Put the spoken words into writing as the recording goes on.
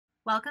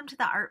Welcome to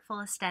the Artful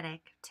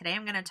Aesthetic. Today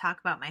I'm going to talk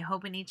about my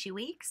Hobonichi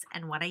Weeks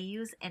and what I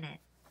use in it.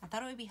 I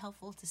thought it would be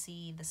helpful to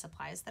see the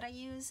supplies that I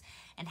use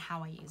and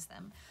how I use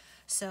them.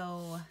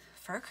 So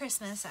for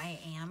Christmas, I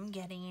am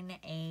getting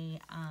a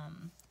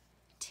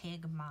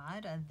TIG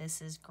mod, a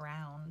This Is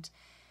Ground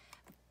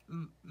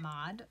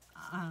mod,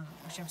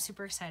 which I'm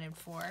super excited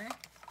for.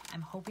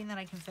 I'm hoping that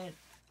I can fit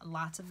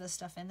lots of this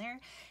stuff in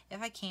there.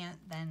 If I can't,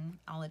 then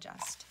I'll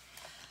adjust.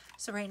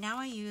 So right now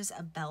I use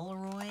a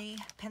Bellroy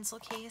pencil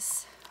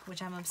case,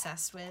 which I'm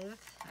obsessed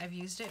with. I've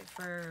used it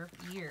for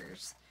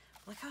years.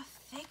 Look how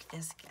thick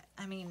this gets.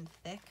 I mean,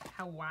 thick,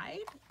 how wide?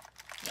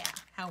 Yeah,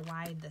 how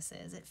wide this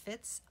is. It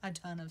fits a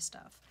ton of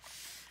stuff.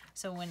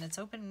 So when it's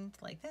open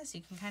like this,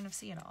 you can kind of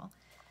see it all.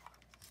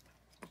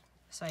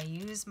 So I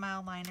use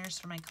mild liners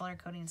for my color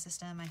coding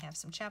system. I have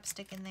some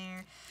chapstick in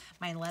there,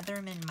 my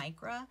Leatherman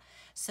Micra.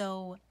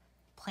 So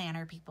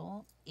planner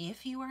people,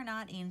 if you are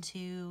not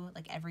into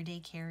like everyday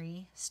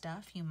carry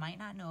stuff, you might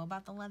not know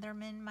about the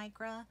Leatherman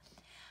Micra.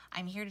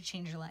 I'm here to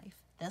change your life.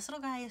 This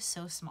little guy is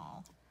so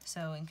small.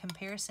 So in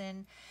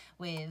comparison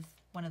with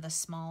one of the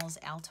Smalls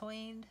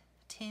Altoid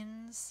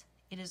tins,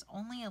 it is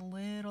only a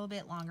little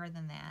bit longer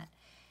than that.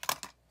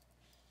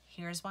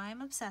 Here's why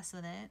I'm obsessed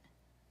with it.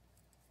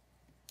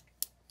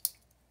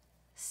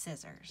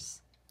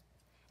 Scissors.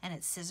 And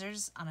it's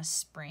scissors on a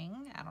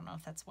spring. I don't know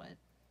if that's what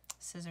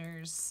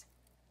scissors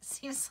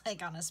seems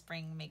like on a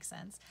spring makes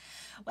sense.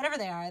 Whatever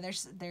they are,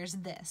 there's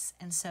this.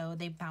 And so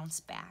they bounce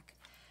back.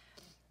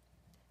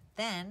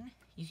 Then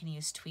you can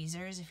use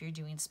tweezers if you're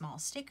doing small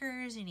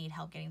stickers, you need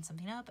help getting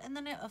something up. And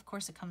then of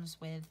course it comes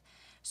with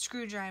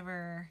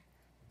screwdriver,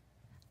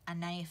 a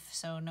knife.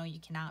 So no, you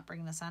cannot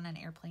bring this on an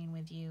airplane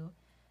with you.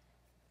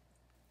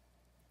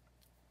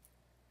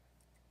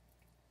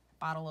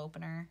 Bottle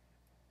opener.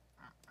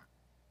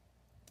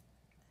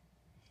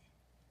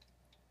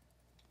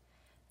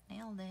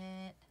 Nailed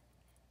it.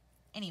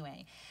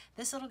 Anyway,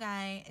 this little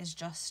guy is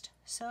just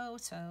so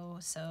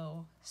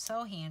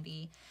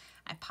handy.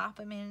 I pop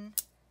him in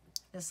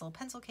this little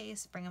pencil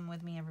case, bring them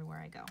with me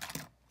everywhere I go.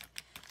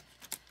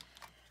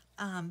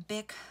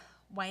 Bic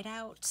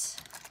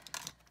whiteout,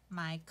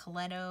 my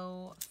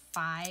Coletto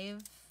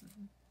 5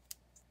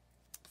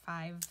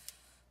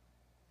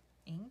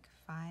 ink,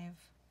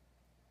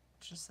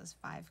 just says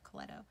 5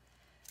 Coletto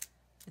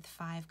with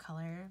 5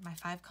 color, my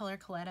 5 color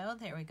Coletto.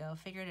 There we go,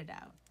 figured it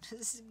out.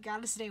 Just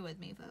gotta stay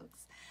with me,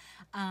 folks.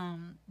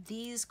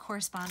 These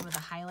correspond with the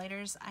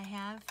highlighters I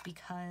have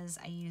because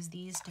I use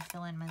these to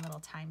fill in my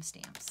little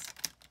timestamps.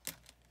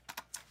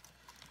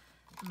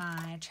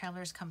 My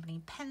Traveler's Company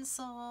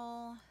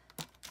pencil,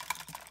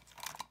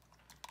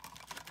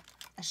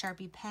 a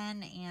Sharpie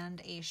pen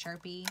and a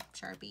Sharpie,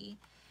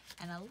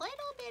 and a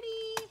little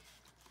bitty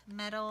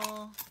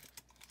metal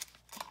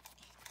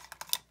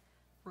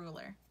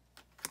ruler.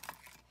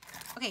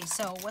 Okay,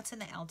 so what's in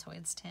the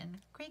Altoids tin?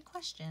 Great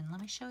question.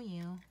 Let me show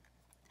you.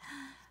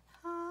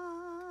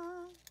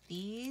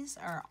 These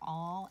are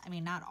all, I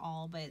mean not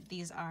all, but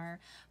these are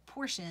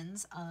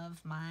portions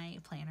of my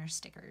planner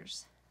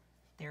stickers.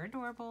 They're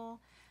adorable.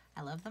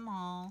 I love them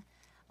all.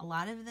 A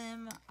lot of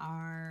them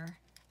are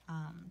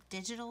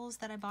digitals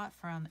that I bought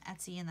from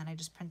Etsy, and then I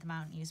just print them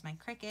out and use my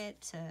Cricut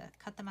to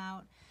cut them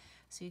out.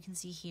 So you can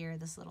see here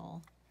this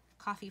little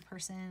coffee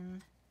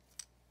person,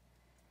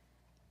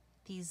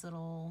 these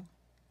little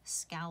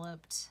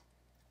scalloped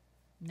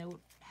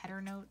header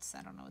notes.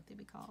 I don't know what they'd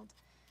be called.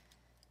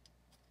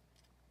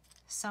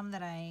 Some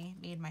that I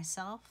made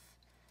myself.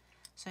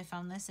 So I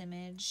found this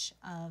image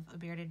of a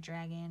bearded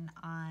dragon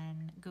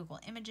on Google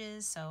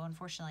Images. So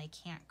unfortunately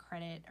I can't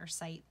credit or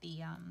cite the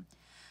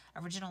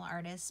original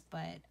artist,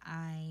 but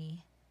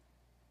I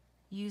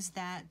used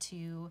that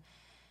to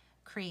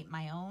create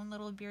my own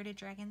little bearded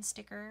dragon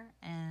sticker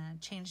and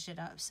changed it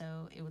up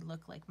so it would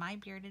look like my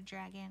bearded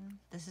dragon.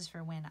 This is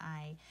for when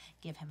I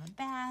give him a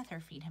bath or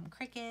feed him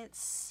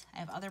crickets. I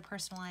have other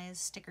personalized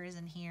stickers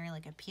in here,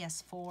 like a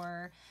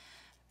PS4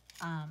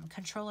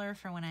 controller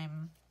for when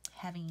I'm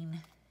having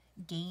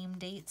game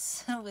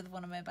dates with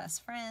one of my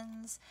best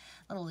friends,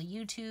 little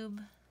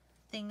YouTube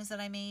things that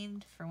I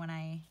made for when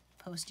I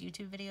post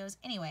YouTube videos.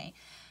 Anyway,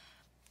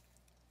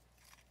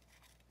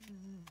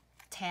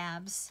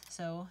 tabs,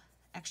 so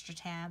extra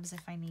tabs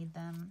if I need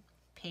them,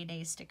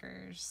 payday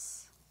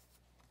stickers,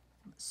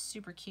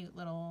 super cute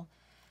little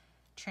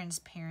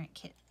transparent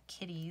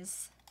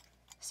kitties.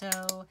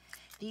 So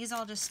these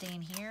all just stay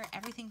in here.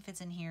 Everything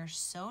fits in here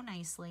so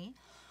nicely.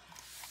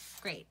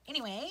 Great.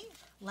 Anyway,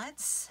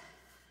 let's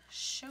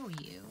show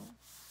you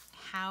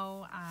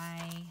how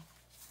I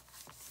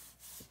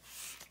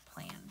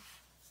plan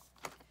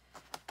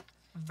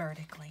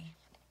vertically.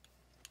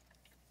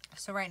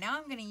 So right now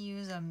I'm going to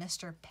use a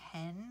Mr.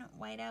 Pen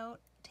whiteout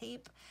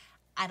tape.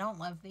 I don't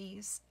love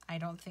these. I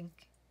don't think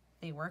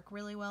they work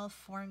really well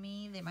for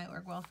me. They might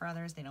work well for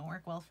others. They don't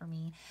work well for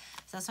me.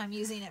 So that's why I'm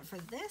using it for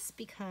this,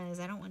 because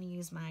I don't want to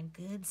use my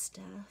good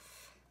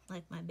stuff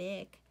like my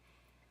Bic.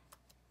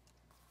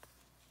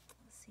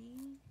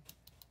 See?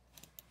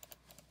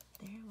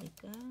 There we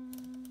go.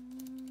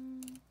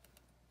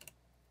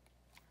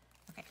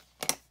 Okay.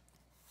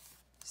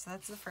 So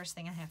that's the first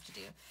thing I have to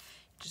do.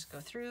 Just go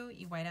through,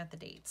 you white out the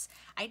dates.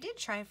 I did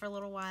try for a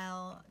little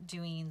while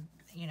doing,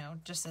 you know,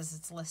 just as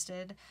it's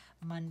listed,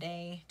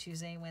 Monday,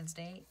 Tuesday,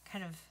 Wednesday,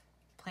 kind of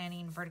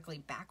planning vertically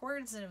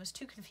backwards, and it was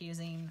too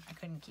confusing. I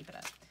couldn't keep it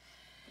up.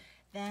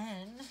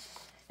 Then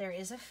there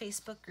is a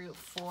Facebook group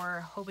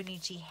for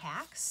Hobonichi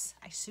hacks.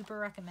 I super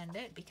recommend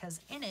it because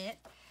in it,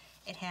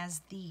 it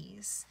has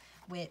these,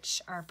 which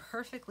are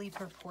perfectly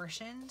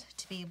proportioned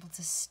to be able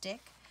to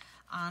stick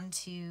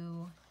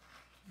onto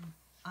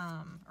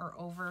or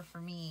over, for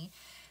me,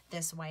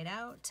 this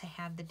whiteout to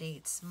have the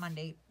dates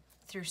Monday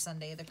through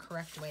Sunday the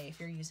correct way if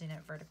you're using it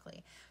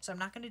vertically. So I'm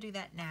not going to do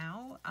that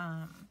now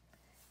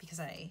because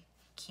I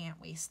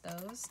can't waste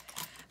those.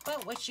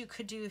 But what you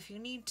could do if you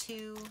need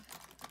to,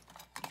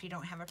 if you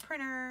don't have a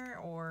printer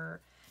or,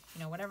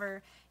 you know,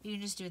 whatever, you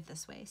can just do it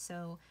this way.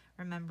 So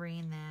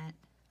remembering that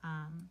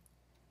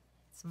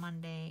it's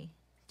Monday,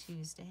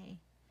 Tuesday,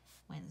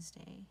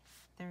 Wednesday,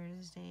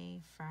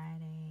 Thursday,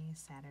 Friday,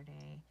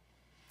 Saturday,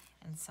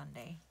 and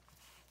Sunday.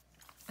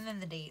 And then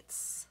the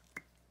dates.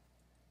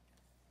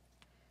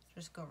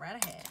 Just go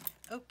right ahead.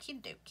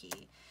 Okie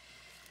dokie.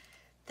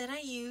 Then I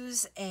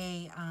use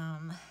a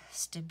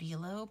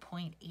Stabilo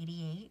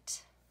 .88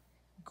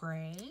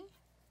 gray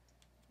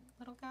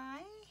little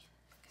guy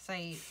because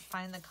I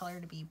find the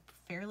color to be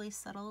fairly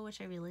subtle,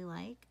 which I really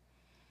like.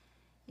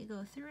 You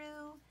go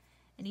through,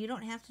 and you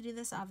don't have to do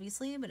this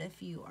obviously, but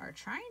if you are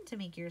trying to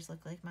make yours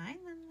look like mine,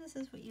 then this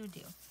is what you would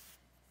do.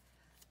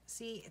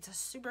 See, it's a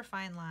super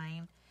fine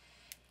line.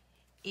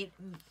 It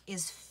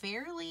is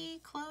fairly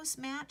close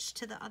match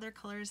to the other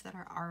colors that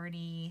are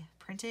already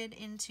printed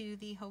into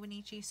the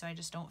Hobonichi, so I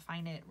just don't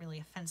find it really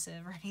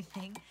offensive or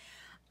anything.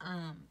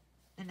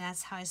 And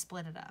that's how I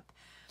split it up.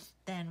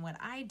 Then what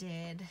I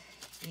did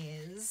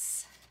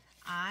is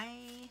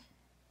I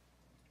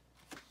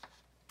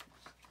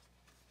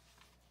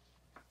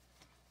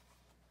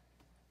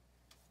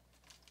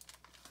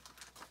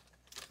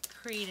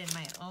created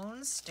my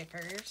own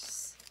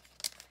stickers.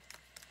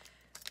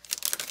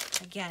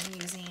 Again,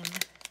 using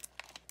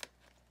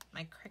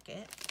my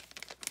Cricut.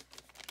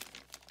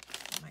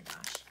 Oh my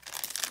gosh.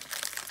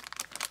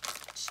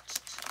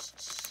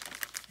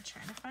 I'm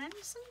trying to find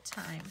some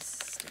time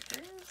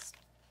stickers.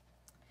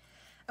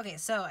 Okay,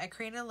 so I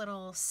created a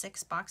little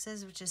 6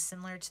 boxes, which is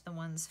similar to the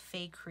ones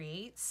Faye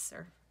creates,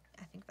 or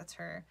I think that's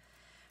her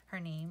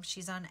name.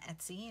 She's on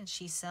Etsy and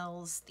she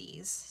sells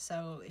these.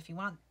 So if you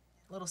want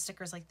little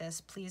stickers like this,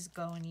 please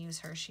go and use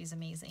her. She's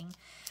amazing.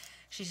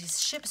 She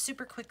ships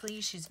super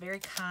quickly. She's very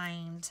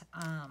kind.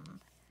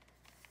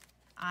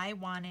 I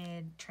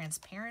wanted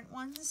transparent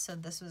ones, so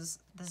this is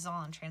all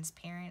on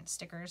transparent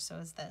stickers, so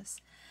is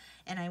this.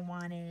 And I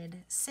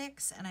wanted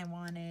 6, and I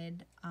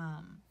wanted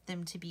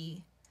them to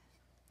be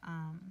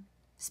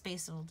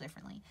spaced a little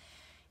differently.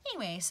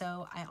 Anyway,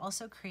 so I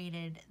also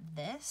created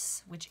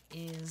this, which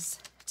is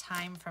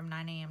time from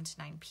 9 a.m. to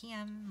 9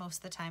 p.m. Most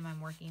of the time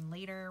I'm working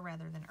later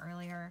rather than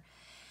earlier.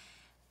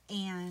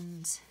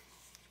 And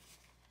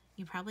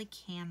you probably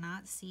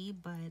cannot see,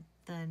 but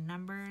the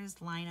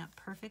numbers line up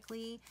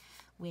perfectly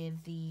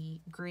with the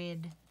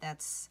grid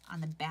that's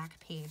on the back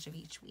page of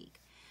each week.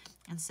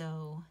 And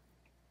so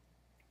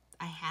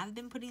I have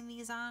been putting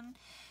these on,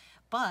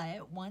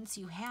 but once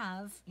you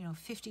have,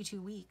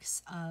 52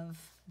 weeks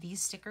of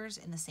these stickers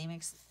in the same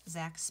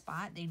exact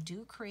spot, they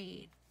do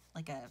create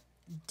like a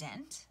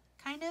dent,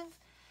 kind of,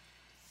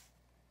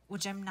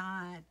 which I'm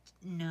not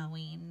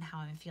knowing how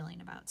I'm feeling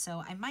about.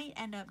 So I might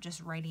end up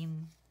just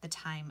writing the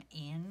time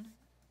in,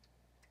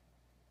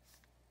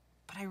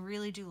 but I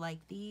really do like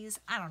these.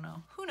 I don't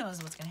know. Who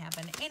knows what's going to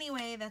happen?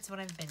 Anyway, that's what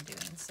I've been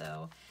doing.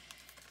 So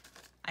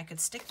I could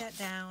stick that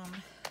down,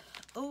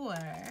 or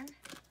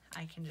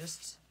I can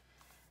just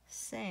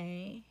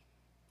say,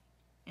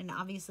 and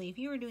obviously if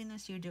you were doing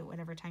this, you would do it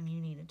whatever time you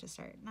needed to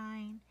start.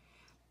 9,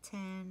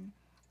 10,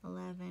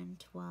 11,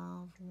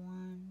 12,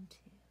 1, 2,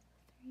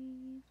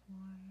 3, 4,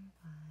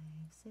 5,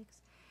 6,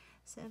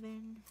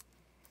 7,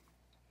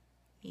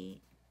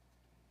 8,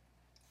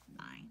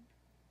 9.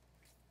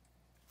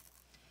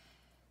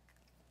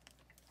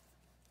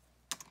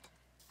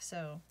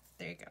 So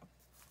there you go.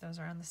 Those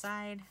are on the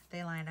side.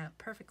 They line up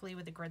perfectly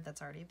with the grid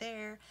that's already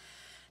there.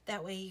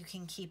 That way you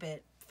can keep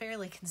it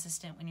fairly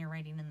consistent when you're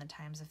writing in the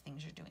times of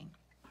things you're doing.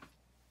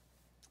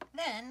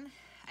 Then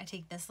I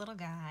take this little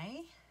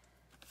guy,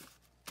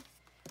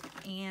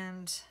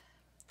 and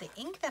the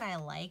ink that I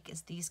like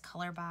is these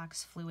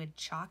Colorbox Fluid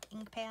Chalk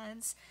ink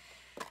pads.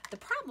 The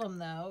problem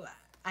though,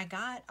 I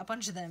got a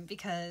bunch of them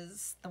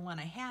because the one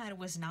I had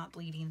was not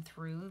bleeding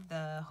through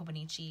the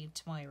Hobonichi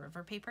Tomoe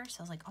River paper.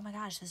 So I was like, oh my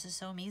gosh, this is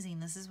so amazing.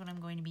 This is what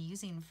I'm going to be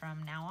using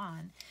from now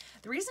on.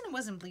 The reason it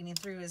wasn't bleeding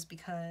through is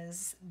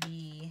because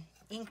the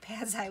ink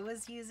pads I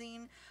was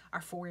using are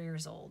 4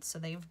 years old. So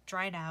they've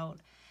dried out.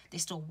 They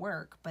still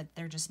work, but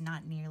they're just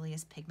not nearly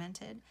as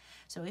pigmented.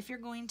 So if you're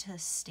going to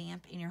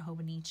stamp in your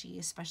Hobonichi,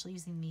 especially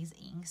using these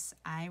inks,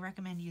 I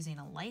recommend using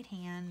a light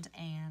hand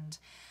and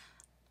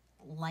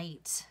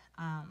light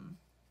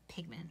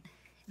pigment.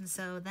 And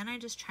so then I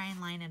just try and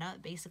line it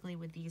up basically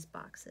with these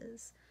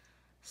boxes.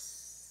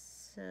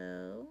 So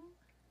So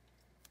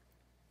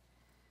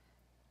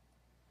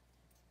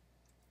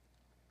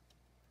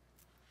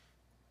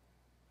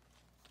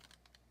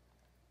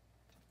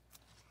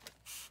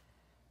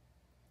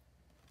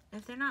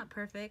if they're not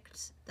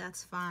perfect,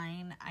 that's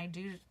fine. I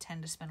do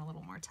tend to spend a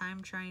little more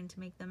time trying to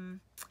make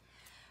them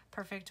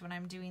perfect when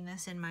I'm doing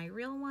this in my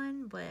real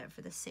one, but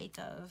for the sake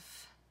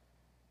of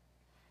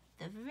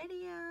the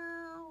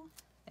video,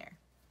 there.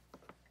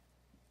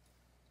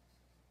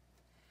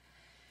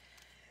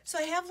 So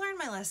I have learned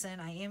my lesson.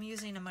 I am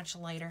using a much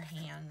lighter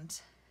hand.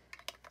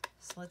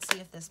 So let's see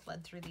if this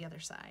bled through the other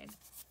side.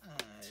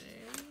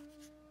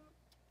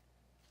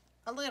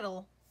 A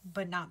little,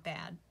 but not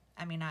bad.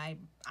 I mean, I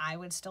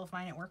would still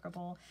find it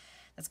workable.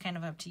 That's kind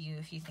of up to you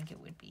if you think it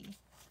would be.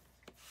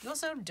 You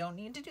also don't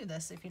need to do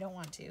this if you don't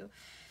want to.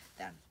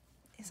 That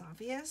is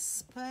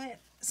obvious, but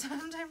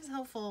sometimes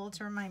helpful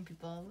to remind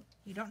people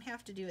you don't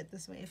have to do it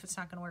this way if it's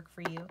not going to work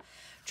for you.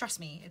 Trust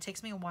me, it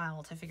takes me a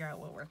while to figure out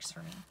what works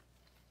for me.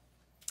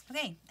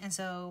 Okay, and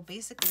so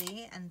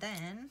basically, and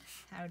then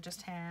I would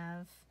just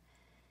have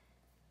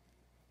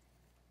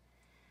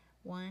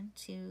 1,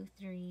 2,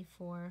 3,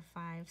 4,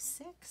 5,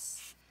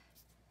 6.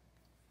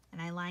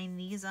 And I line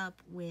these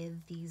up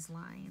with these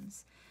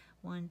lines.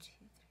 1, 2, 3,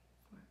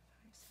 4,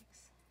 5,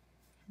 6.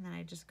 And then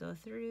I just go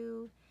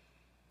through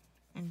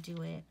and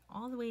do it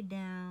all the way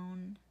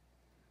down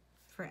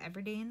for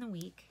every day in the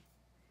week.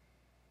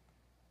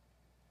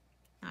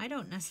 Now, I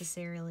don't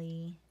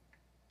necessarily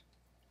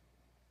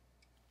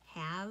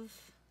have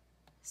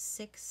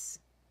 6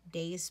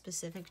 days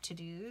specific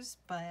to-dos,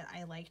 but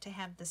I like to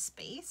have the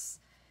space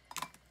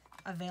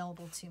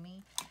available to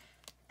me.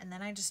 And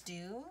then I just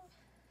do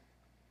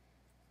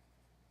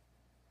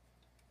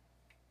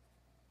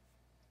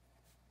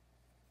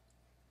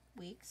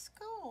week's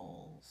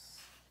goals.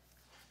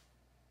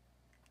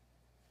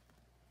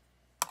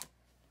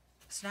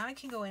 So now I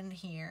can go in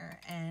here,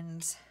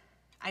 and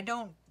I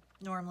don't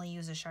normally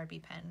use a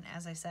Sharpie pen.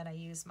 As I said, I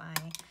use my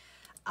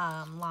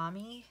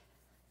Lamy.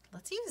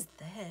 Let's use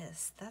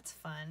this. That's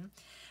fun.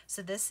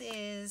 So this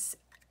is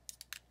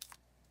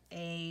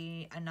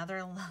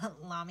another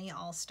Lamy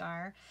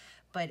All-Star,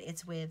 but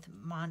it's with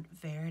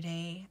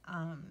Montverde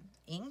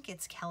ink.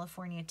 It's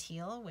California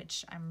Teal,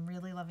 which I'm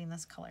really loving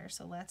this color.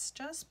 So let's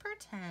just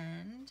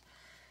pretend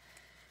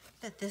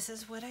that this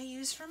is what I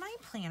use for my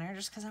planner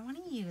just because I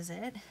want to use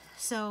it.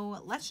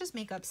 So let's just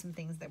make up some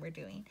things that we're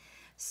doing.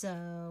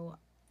 So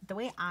the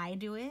way I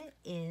do it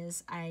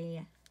is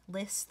I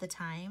list the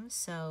time.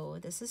 So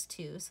this is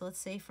 2. So let's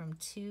say from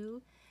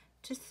 2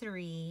 to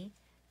 3,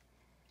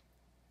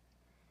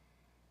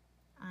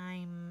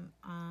 I'm,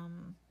 I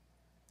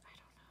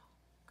don't know,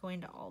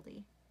 going to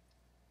Aldi.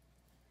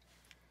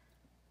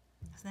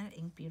 Isn't that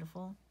ink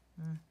beautiful?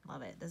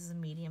 Love it. This is a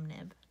medium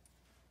nib.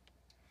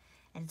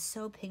 And it's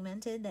so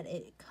pigmented that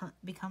it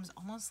becomes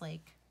almost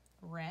like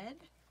red.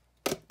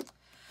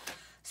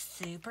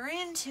 Super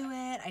into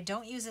it. I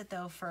don't use it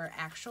though for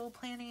actual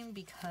planning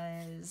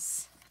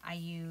because I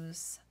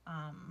use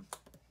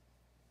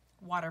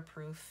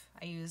waterproof.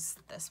 I use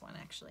this one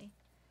actually.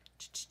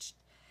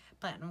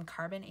 Platinum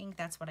carbon ink,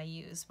 that's what I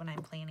use when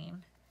I'm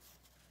planning.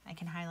 I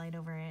can highlight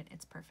over it.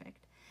 It's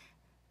perfect.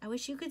 I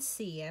wish you could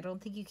see. I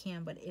don't think you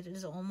can, but it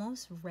is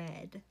almost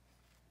red.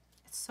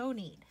 It's so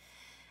neat.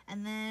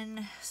 And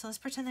then, so let's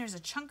pretend there's a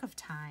chunk of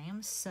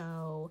time.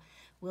 So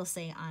we'll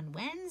say on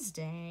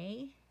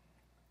Wednesday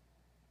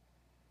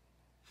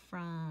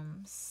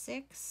from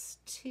 6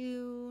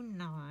 to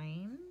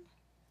 9,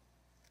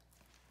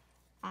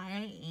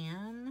 I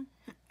am,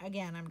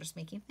 again, I'm just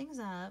making things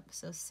up.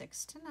 So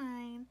 6 to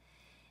 9,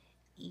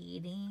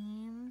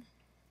 eating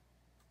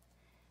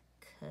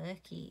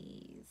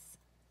cookies.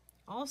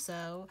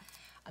 Also,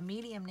 a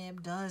medium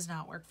nib does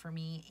not work for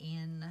me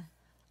in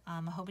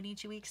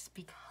Hobonichi Weeks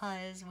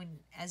because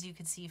as you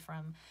can see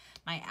from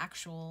my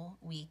actual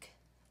week,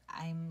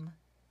 I'm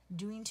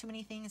doing too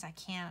many things. I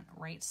can't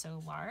write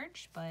so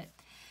large, but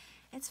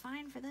it's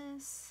fine for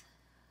this.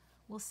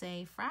 We'll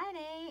say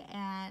Friday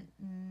at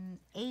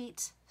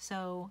 8.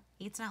 So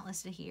 8's not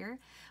listed here,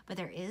 but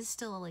there is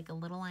still like a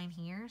little line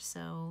here.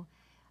 So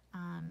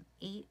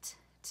 8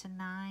 to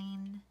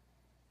 9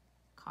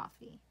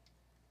 coffee.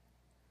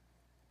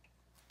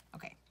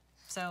 Okay,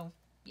 so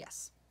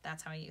yes,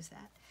 that's how I use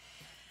that.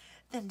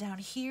 Then down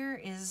here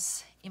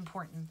is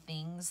important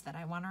things that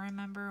I want to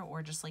remember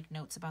or just like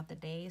notes about the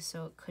day.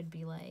 So it could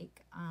be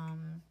like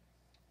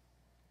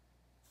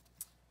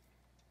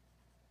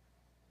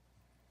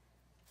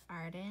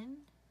Arden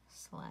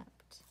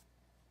slept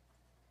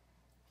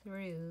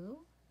through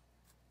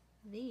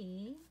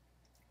the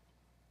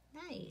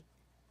night.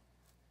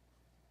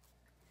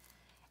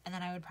 And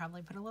then I would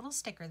probably put a little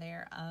sticker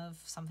there of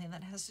something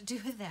that has to do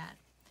with that.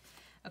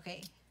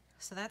 Okay,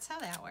 so that's how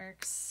that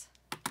works.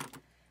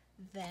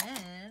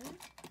 Then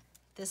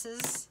this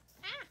is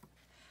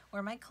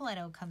where my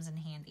Coletto comes in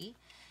handy.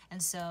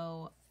 And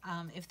so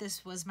if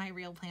this was my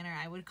real planner,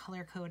 I would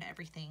color code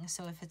everything.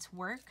 So if it's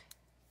work,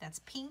 that's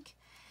pink.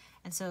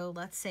 And so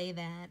let's say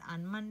that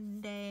on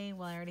Monday,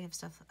 well, I already have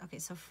stuff. Okay,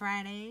 so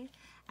Friday,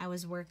 I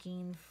was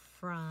working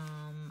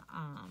from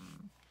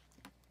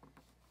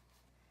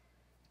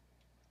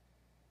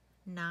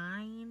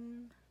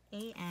 9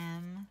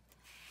 a.m.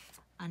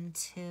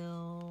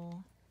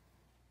 until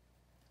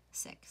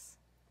 6.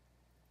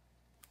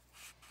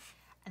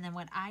 And then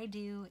what I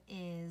do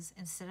is,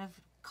 instead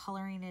of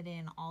coloring it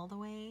in all the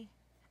way,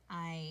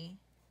 I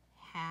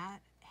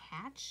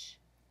hatch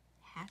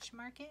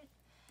mark it.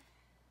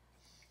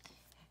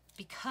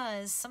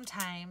 Because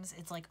sometimes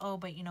it's like, oh,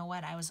 but you know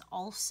what? I was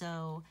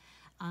also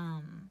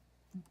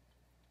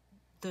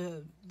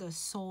the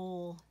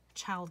sole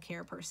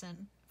childcare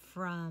person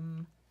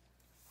from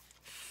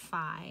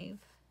 5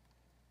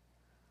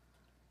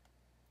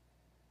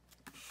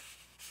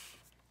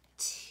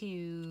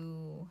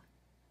 to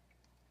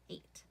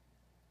 8.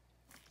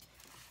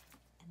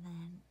 And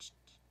then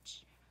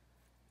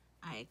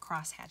I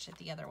cross hatch it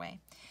the other way.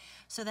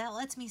 So that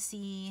lets me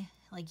see,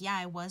 like, yeah,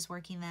 I was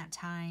working that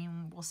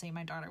time. We'll say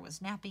my daughter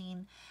was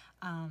napping.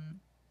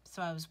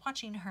 So I was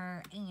watching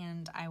her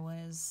and I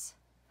was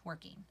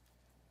working.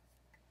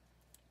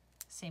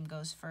 Same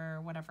goes for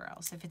whatever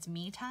else. If it's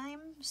me time,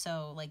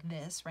 so like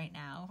this right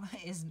now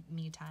is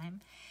me time,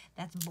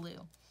 that's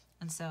blue.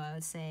 And so I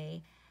would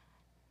say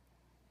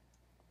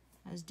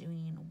I was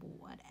doing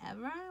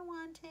whatever I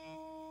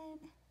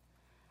wanted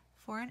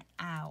for an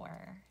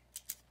hour.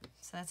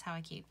 So that's how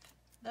I keep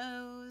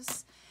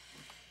those.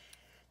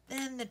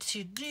 Then the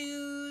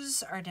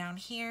to-dos are down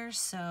here.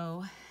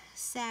 So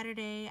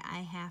Saturday I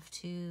have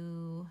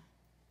to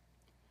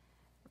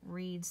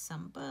read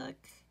some book,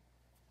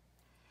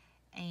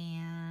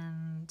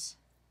 and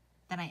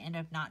then I end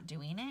up not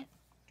doing it.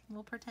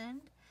 We'll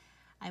pretend.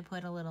 I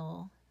put a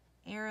little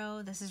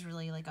arrow. This is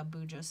really like a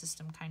Bujo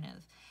system kind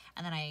of.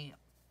 And then I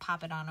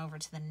pop it on over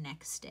to the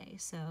next day.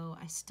 So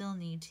I still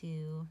need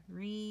to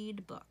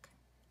read book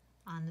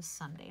on this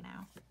Sunday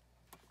now.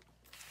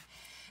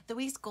 The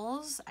week's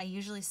goals, I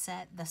usually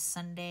set the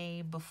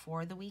Sunday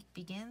before the week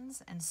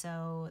begins. And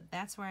so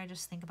that's where I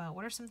just think about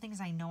what are some things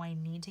I know I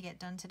need to get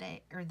done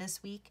today or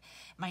this week.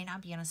 It might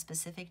not be on a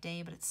specific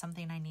day, but it's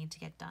something I need to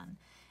get done.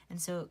 And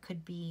so it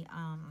could be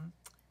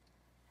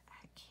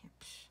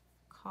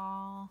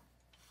call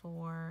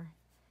for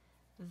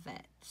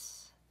vet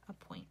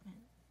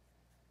appointment.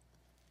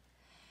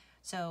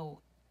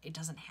 So it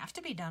doesn't have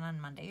to be done on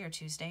Monday or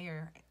Tuesday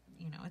or,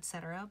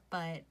 etc.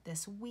 But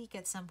this week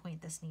at some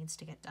point this needs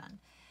to get done.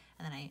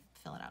 And then I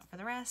fill it out for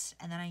the rest.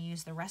 And then I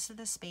use the rest of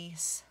the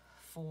space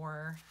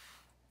for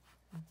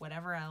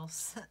whatever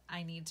else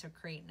I need to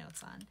create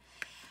notes on.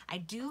 I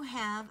do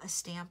have a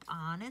stamp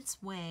on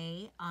its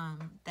way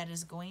that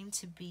is going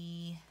to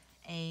be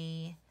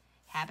a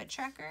habit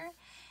tracker.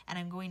 And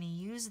I'm going to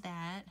use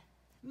that,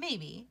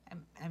 maybe,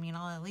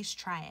 I'll at least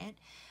try it,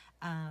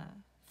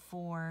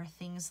 for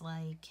things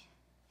like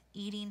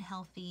eating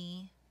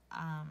healthy.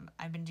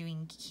 I've been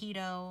doing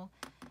keto.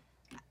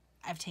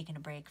 I've taken a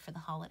break for the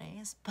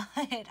holidays, but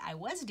I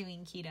was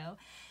doing keto.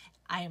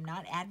 I am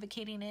not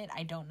advocating it.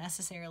 I don't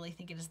necessarily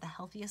think it is the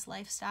healthiest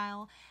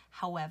lifestyle.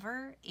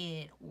 However,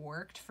 it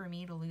worked for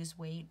me to lose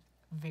weight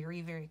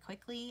very, very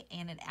quickly,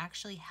 and it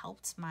actually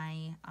helped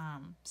my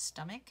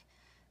stomach,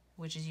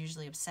 which is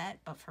usually upset,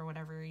 but for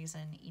whatever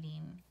reason,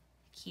 eating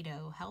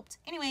keto helped.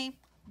 Anyway,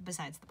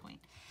 besides the point.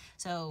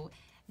 So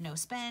no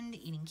spend,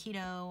 eating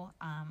keto,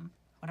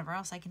 whatever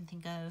else I can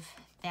think of,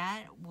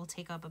 that will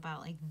take up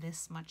about like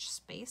this much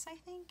space, I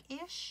think,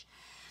 ish.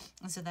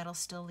 And so that'll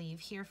still leave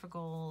here for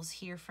goals,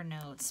 here for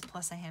notes,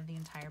 plus I have the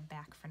entire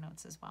back for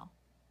notes as well.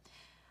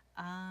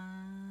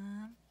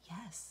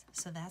 Yes,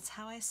 so that's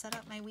how I set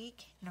up my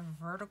week in a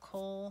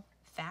vertical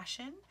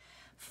fashion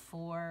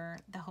for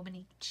the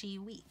Hobonichi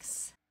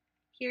Weeks.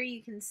 Here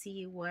you can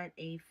see what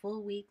a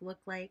full week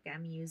looked like.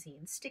 I'm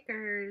using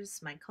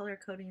stickers, my color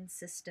coding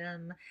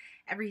system,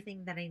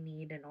 everything that I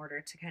need in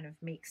order to kind of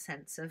make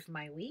sense of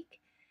my week.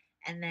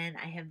 And then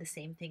I have the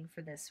same thing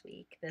for this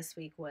week. This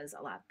week was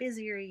a lot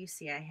busier. You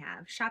see I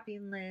have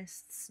shopping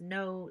lists,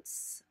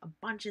 notes, a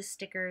bunch of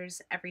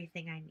stickers,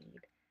 everything I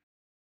need.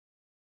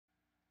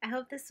 I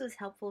hope this was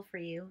helpful for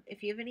you.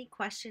 If you have any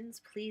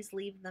questions, please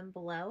leave them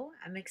below.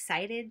 I'm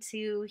excited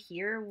to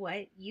hear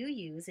what you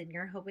use in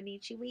your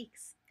Hobonichi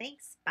Weeks.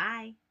 Thanks.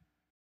 Bye.